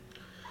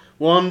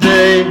One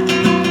day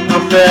I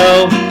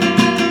fell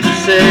to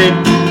say,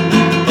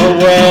 oh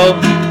well,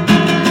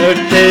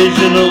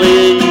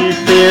 occasionally you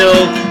feel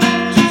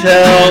to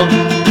tell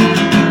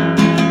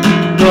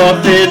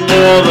nothing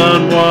more than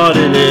what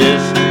it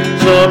is,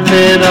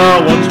 something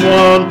I once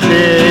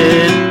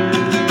wanted.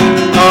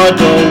 I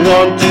don't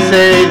want to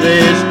say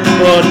this,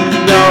 but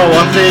now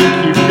I think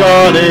you've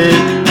got it.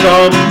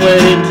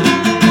 Complaint,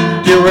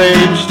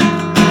 deranged,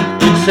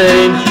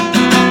 insane,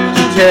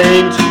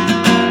 detained.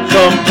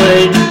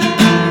 Complaint,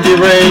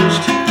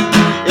 deranged,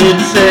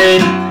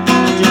 insane,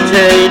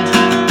 detained.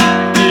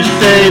 You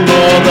say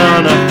more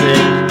than I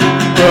think.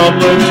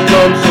 Problems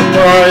come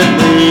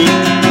surprisingly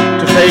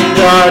to fake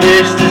that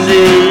it's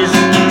disease.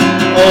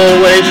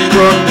 Always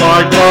struck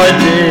like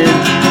lightning.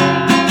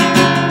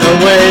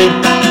 Away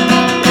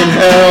in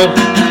hell,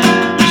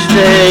 you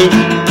stay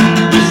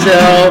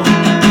yourself.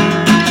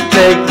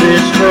 Take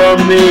this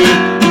from me,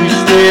 you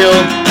steal,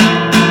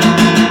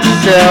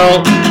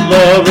 sell.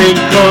 Loving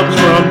comes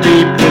from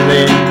deep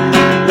within.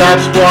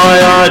 That's why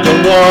I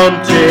don't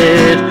want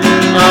it.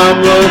 I'm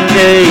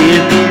okay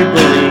if you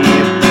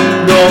believe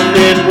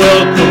nothing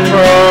will come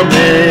from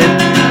it.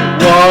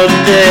 One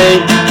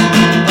day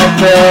I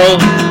fell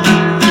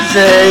to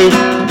say,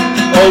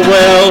 oh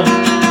well,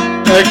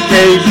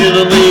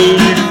 occasionally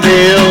you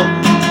feel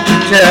to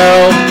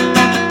tell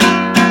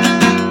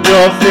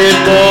nothing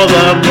more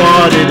than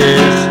what it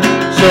is,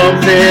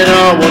 something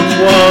I once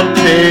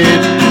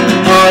wanted.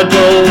 I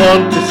don't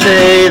want to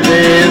say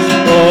this,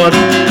 but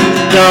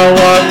now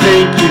I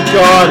think you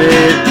got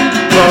it.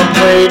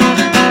 Complaint,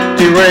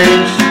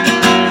 deranged,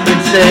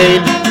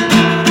 insane,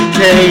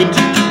 detained.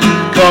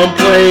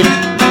 Complaint,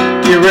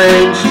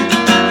 deranged,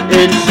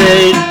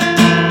 insane,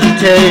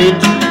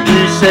 detained.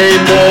 You say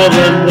more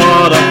than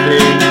what I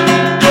think.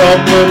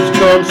 Problems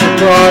come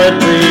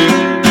surprisingly.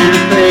 You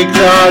think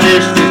that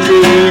it's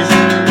disease.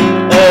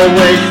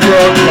 Always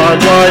struck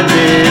like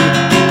lightning.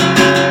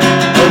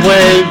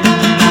 Away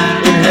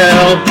in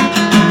hell,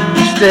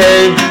 you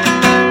stay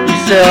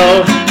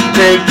yourself.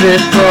 Take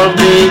this from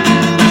me,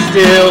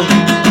 steal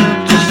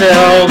to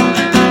sell.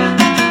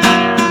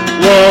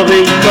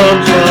 Loving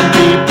comes from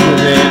deep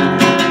within.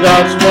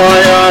 That's why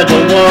I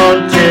don't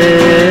want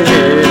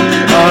it.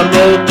 I'm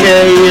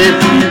okay if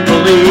you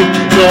believe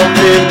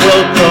nothing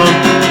will come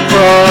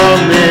from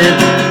it.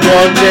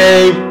 One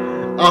day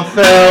I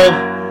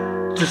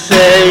fell to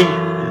say,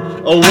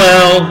 oh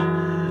well,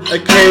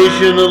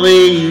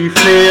 occasionally you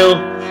feel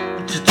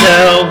to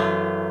tell